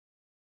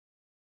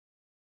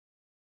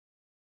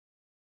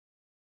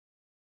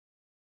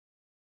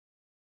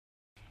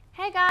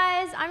Hey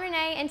guys, I'm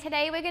Renee and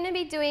today we're going to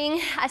be doing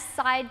a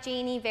side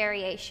genie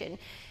variation.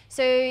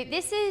 So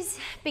this is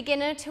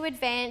beginner to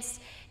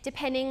advanced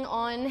depending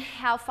on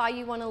how far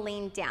you want to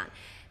lean down.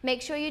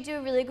 Make sure you do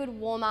a really good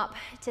warm up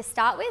to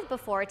start with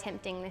before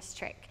attempting this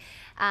trick.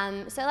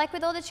 So like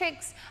with all the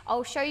tricks,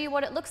 I'll show you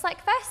what it looks like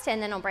first and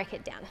then I'll break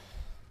it down.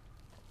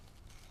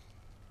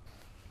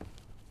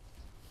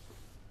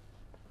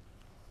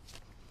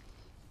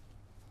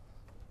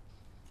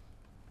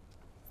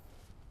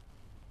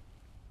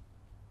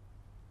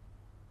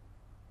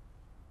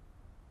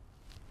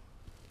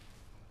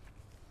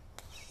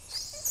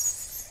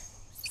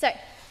 So,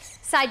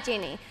 side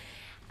genie.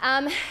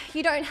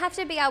 You don't have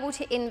to be able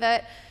to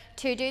invert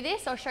to do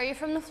this. I'll show you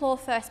from the floor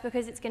first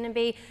because it's going to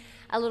be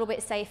a little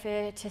bit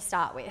safer to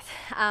start with.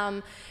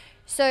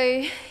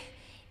 So,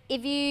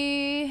 if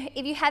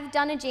you have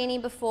done a genie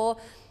before,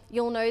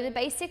 you'll know the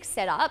basic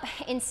setup.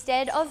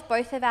 Instead of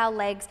both of our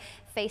legs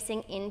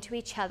facing into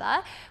each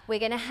other, we're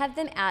going to have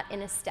them out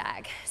in a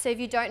stag. So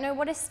if you don't know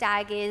what a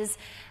stag is,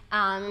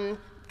 come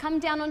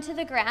down onto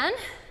the ground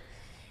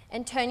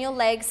and turn your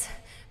legs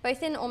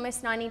both in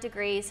almost 90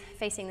 degrees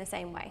facing the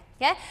same way,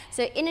 yeah?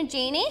 So in a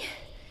genie,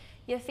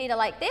 your feet are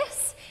like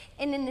this,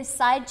 and in this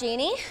side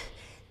genie,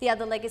 the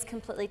other leg is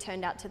completely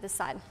turned out to the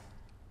side,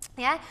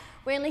 yeah?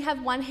 We only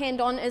have one hand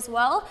on as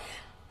well.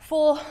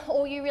 For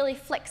all you really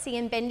flexy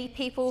and bendy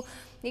people,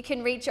 you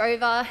can reach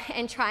over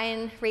and try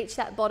and reach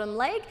that bottom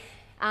leg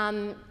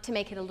to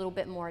make it a little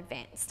bit more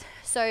advanced.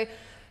 So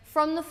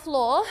from the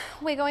floor,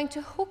 we're going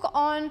to hook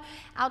on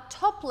our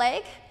top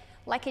leg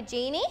like a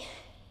genie,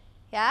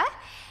 yeah?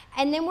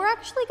 And then we're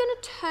actually going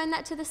to turn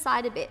that to the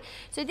side a bit.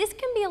 So this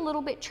can be a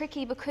little bit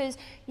tricky because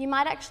you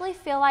might actually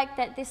feel like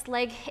that this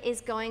leg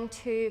is going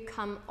to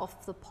come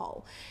off the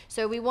pole.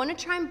 So we want to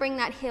try and bring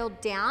that heel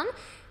down,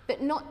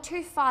 but not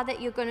too far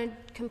that you're going to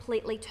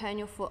completely turn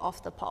your foot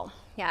off the pole,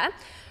 yeah?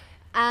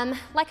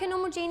 Like a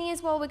normal genie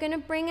as well, we're going to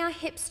bring our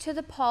hips to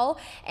the pole,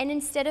 and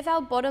instead of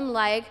our bottom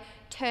leg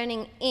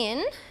turning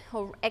in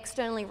or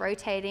externally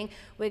rotating,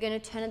 we're going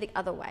to turn it the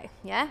other way,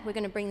 yeah? We're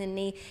going to bring the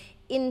knee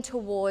in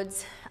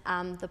towards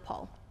the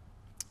pole.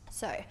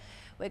 So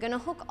we're going to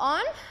hook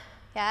on,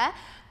 yeah?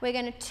 We're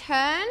going to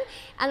turn,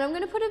 and I'm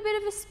going to put a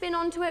bit of a spin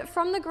onto it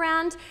from the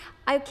ground.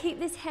 I keep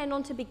this hand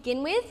on to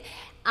begin with,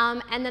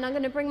 and then I'm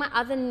going to bring my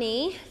other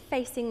knee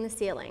facing the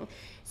ceiling.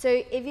 So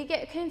if you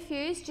get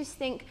confused, just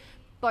think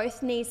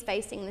both knees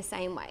facing the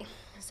same way.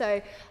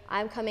 So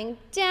I'm coming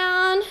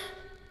down,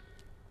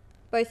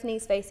 both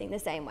knees facing the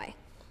same way,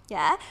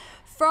 yeah?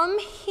 From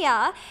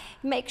here,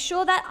 make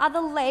sure that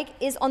other leg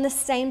is on the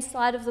same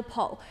side of the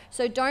pole.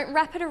 So don't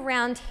wrap it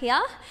around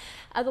here,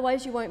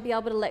 otherwise you won't be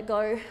able to let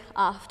go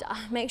after.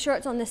 Make sure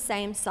it's on the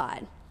same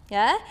side,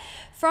 yeah?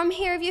 From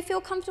here, if you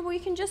feel comfortable, you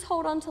can just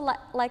hold on to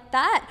like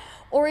that,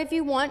 or if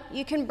you want,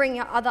 you can bring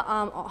your other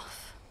arm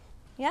off,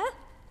 yeah?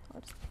 I'll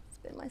just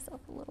spin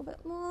myself a little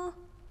bit more.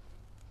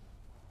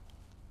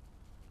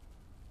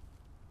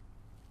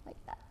 Like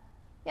that.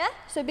 Yeah,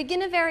 so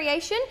beginner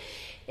variation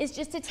is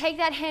just to take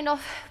that hand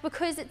off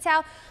because it's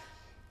our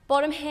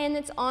bottom hand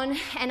that's on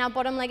and our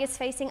bottom leg is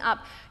facing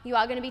up. You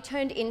are going to be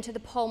turned into the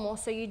pole more,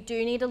 so you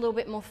do need a little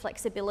bit more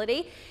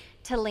flexibility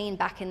to lean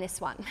back in this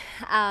one.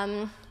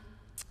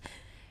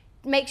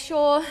 Make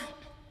sure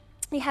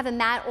you have a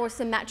mat or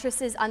some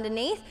mattresses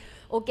underneath,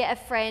 or get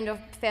a friend or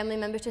family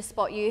member to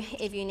spot you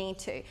if you need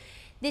to.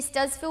 This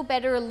does feel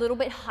better a little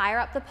bit higher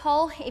up the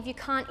pole. If you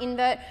can't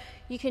invert,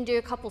 you can do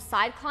a couple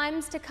side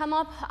climbs to come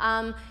up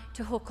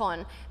to hook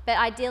on. But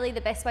ideally,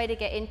 the best way to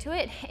get into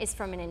it is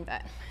from an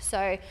invert.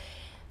 So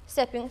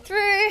stepping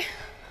through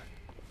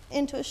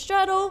into a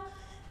straddle,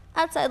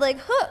 outside leg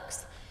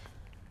hooks,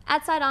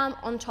 outside arm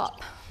on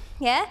top,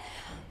 yeah?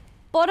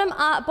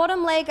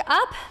 Bottom leg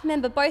up,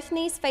 remember both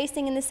knees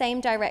facing in the same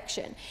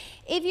direction.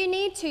 If you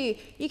need to,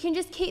 you can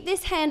just keep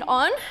this hand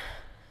on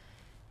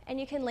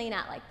and you can lean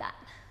out like that.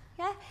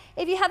 Yeah?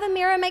 If you have a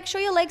mirror, make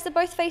sure your legs are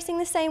both facing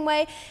the same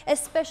way,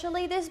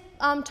 especially this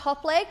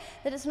top leg,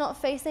 that it's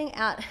not facing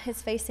out,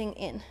 it's facing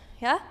in,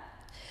 yeah?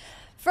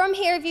 From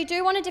here, if you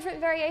do want a different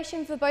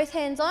variation for both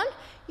hands on,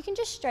 you can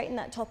just straighten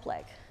that top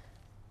leg,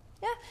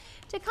 yeah?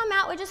 To come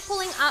out, we're just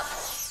pulling up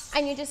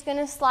and you're just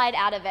gonna slide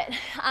out of it.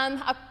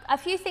 A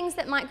few things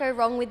that might go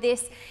wrong with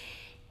this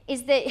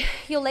is that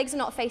your legs are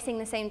not facing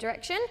the same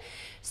direction.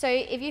 So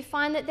if you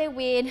find that they're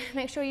weird,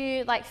 make sure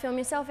you film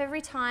yourself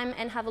every time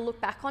and have a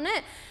look back on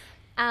it.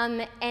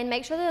 And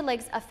make sure the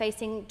legs are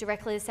facing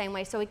directly the same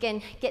way. So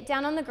again, get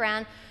down on the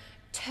ground,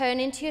 turn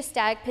into your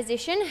stag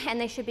position,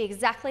 and they should be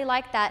exactly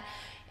like that,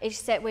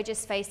 except we're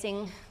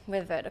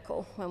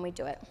vertical when we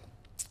do it.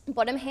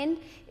 Bottom hand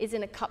is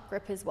in a cup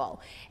grip as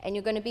well, and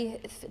you're going to be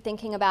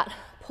thinking about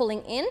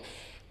pulling in.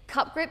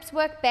 Cup grips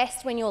work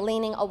best when you're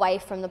leaning away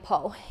from the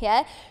pole,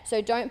 yeah?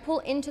 So don't pull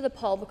into the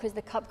pole because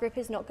the cup grip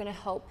is not going to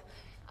help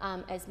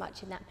as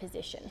much in that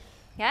position,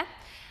 yeah?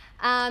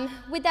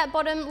 With that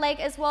bottom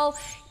leg as well,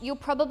 you'll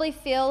probably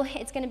feel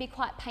it's going to be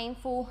quite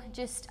painful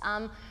just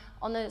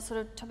on the sort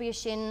of top of your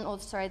shin, or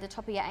sorry, the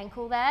top of your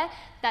ankle there,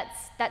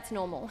 that's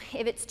normal.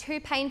 If it's too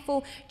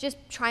painful, just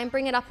try and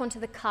bring it up onto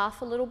the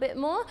calf a little bit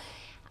more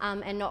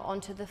and not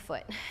onto the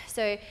foot.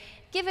 So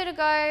give it a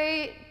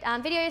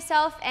go, video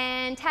yourself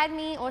and tag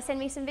me or send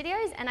me some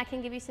videos and I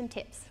can give you some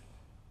tips.